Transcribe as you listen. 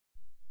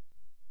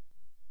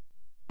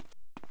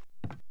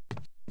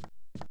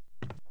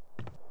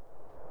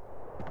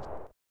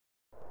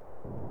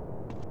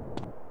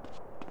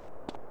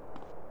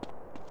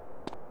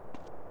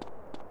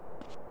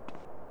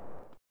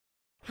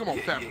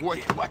fat boy.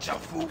 Yeah. Watch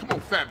out, fool. Come on,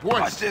 fat boy.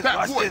 Watch this,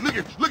 Fat boy, this.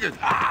 look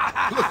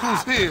at. Look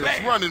who's here.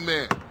 It's Running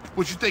Man.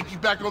 What, you think you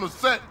back on the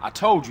set? I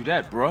told you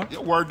that, bruh.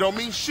 Your word don't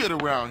mean shit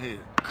around here.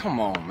 Come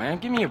on, man.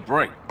 Give me a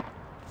break.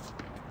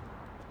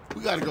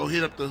 We gotta go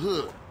hit up the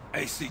hood.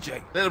 Hey,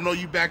 CJ. Let them know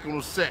you back on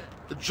the set.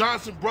 The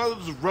Johnson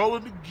brothers is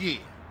rolling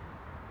again.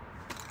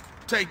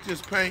 Take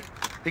this paint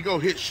and go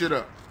hit shit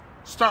up.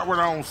 Start with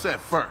our own set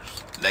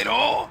first. Later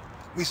on,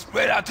 we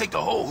spread out, take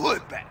the whole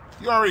hood back.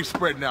 You already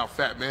spreading out,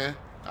 fat man.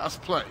 Let's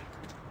play.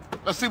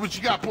 Let's see what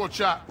you got, pork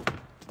chop.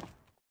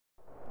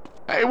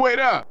 Hey, wait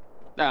up.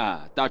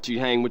 Ah, thought you'd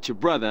hang with your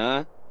brother,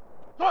 huh?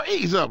 Oh,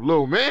 ease up,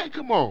 little man.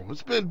 Come on.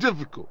 It's been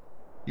difficult.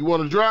 You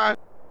want to drive?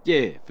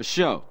 Yeah, for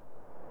sure.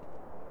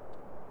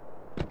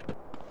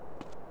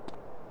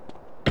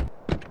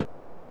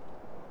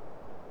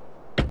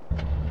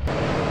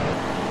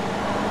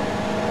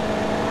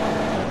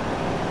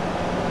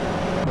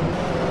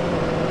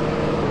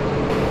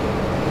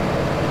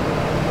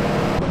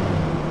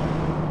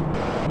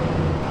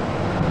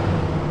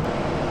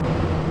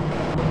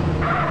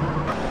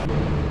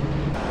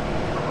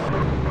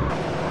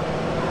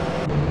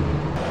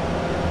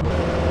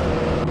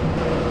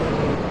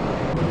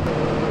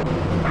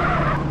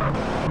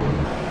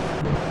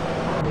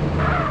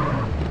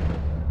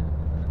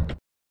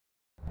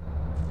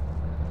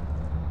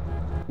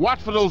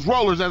 Watch for those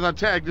rollers as I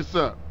tag this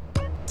up.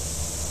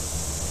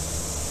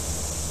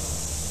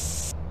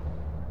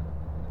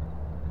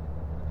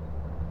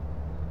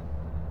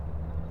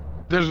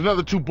 There's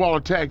another 2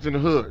 baller tags in the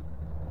hood.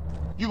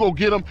 You go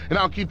get them, and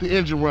I'll keep the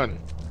engine running.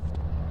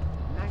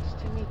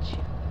 Nice to meet you.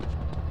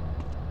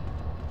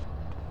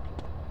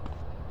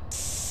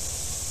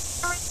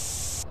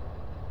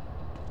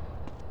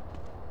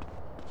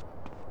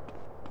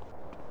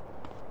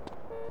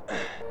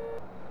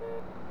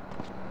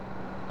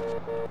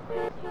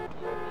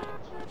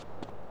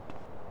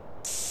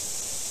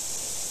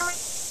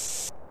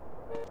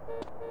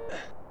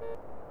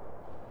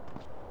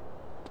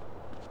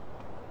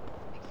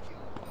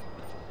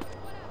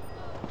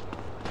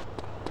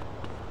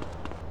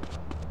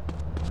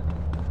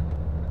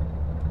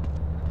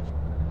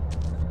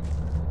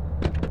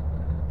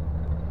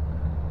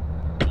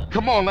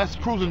 Come on, let's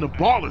cruise into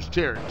ballers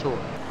territory.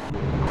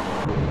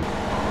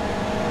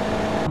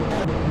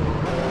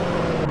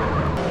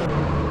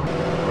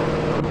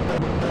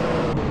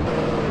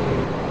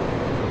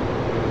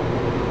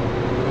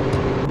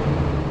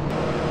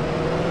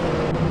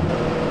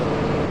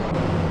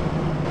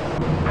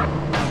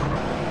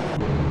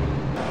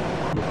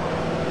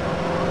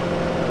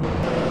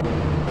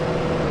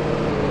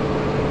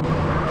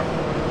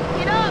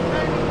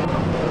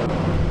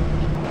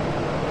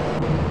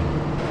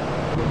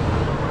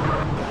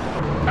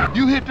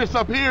 You hit this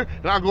up here,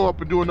 and I'll go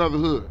up and do another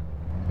hood.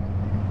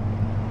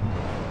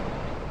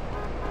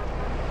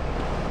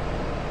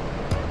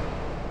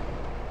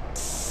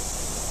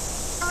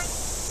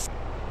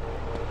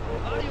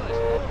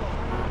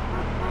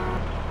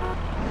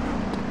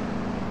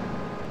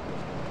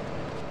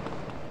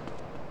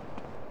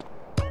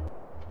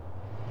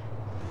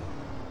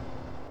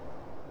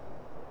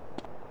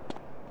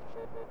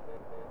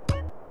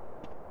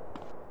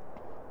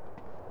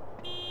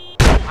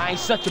 I ain't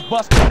such a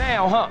buster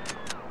now, huh?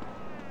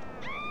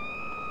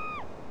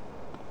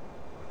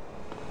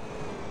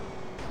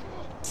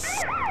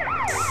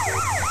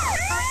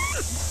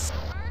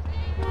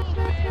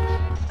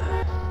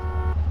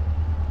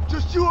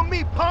 Just you and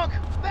me, punk.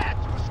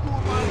 That's what's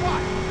screwing my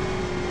wife.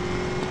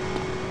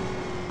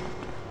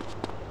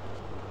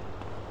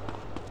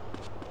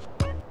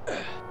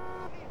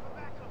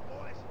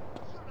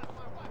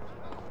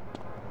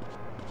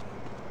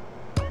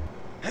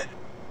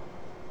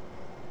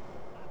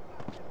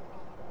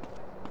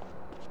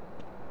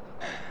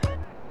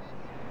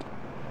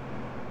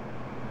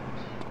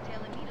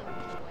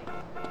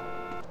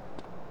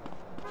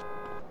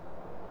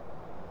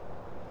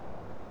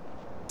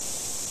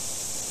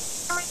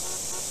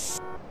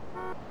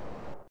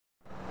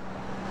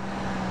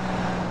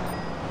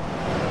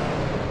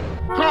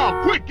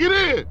 Carl, quick, get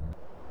in!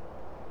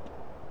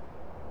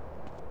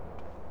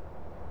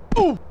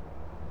 Ooh!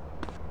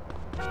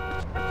 The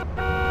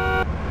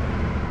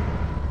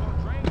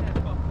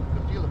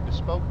deal of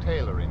bespoke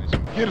tailoring is...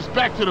 Get us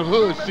back to the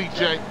hood, CJ.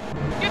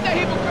 Get that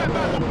heap of crap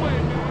out of the way,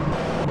 man.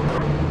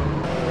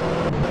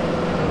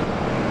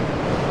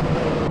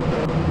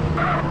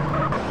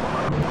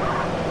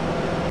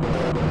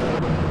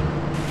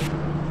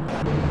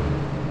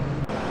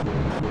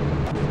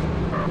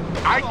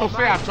 I ain't gonna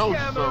say I told you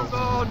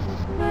so.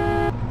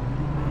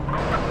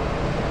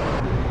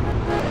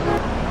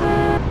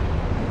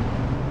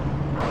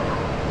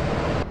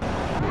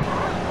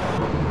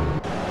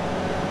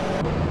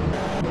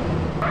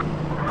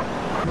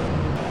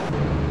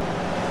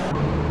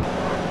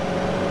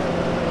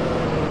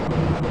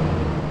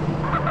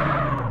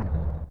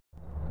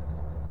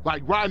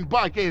 Like riding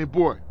bike, ain't it,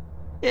 boy?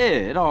 Yeah,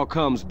 it all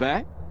comes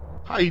back.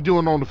 How you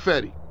doing on the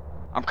Fetty?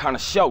 I'm kinda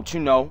short, you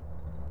know.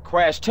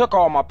 Crash took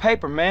all my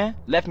paper, man.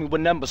 Left me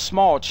with nothing but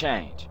small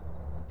change.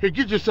 Here,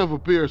 get yourself a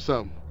beer or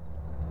something.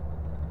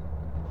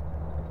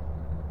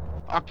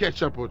 I'll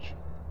catch up with you.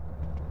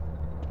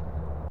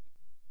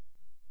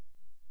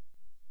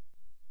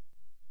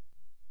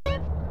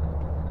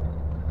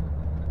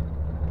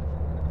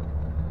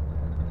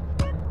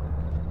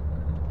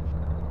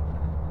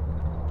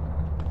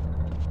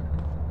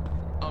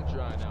 I'm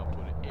trying out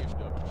for the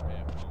MW.